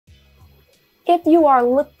If you are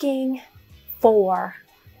looking for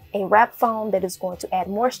a wrap foam that is going to add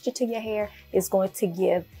moisture to your hair, is going to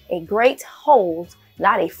give a great hold,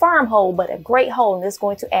 not a firm hold, but a great hold, and it's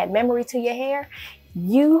going to add memory to your hair,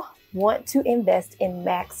 you want to invest in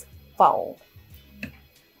Max Foam.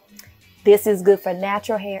 This is good for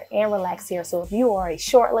natural hair and relaxed hair. So if you are a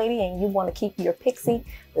short lady and you want to keep your pixie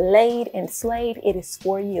laid and slayed, it is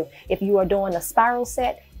for you. If you are doing a spiral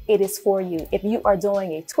set, it is for you. If you are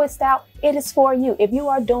doing a twist out, it is for you. If you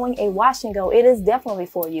are doing a wash and go, it is definitely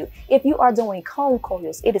for you. If you are doing comb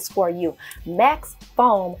coils, it is for you. Max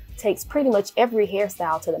Foam takes pretty much every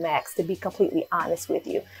hairstyle to the max, to be completely honest with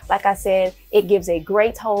you. Like I said, it gives a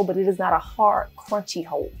great hold, but it is not a hard, crunchy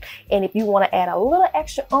hold. And if you want to add a little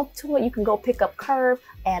extra oomph to it, you can go pick up Curve,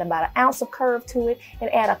 add about 1 ounce of Curve to it,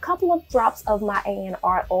 and add a couple of drops of my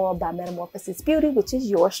A&R oil by Metamorphosis Beauty, which is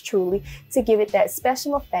yours truly, to give it that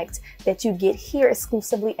special effect that you get here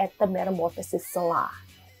exclusively at the Metamorphosis Salon.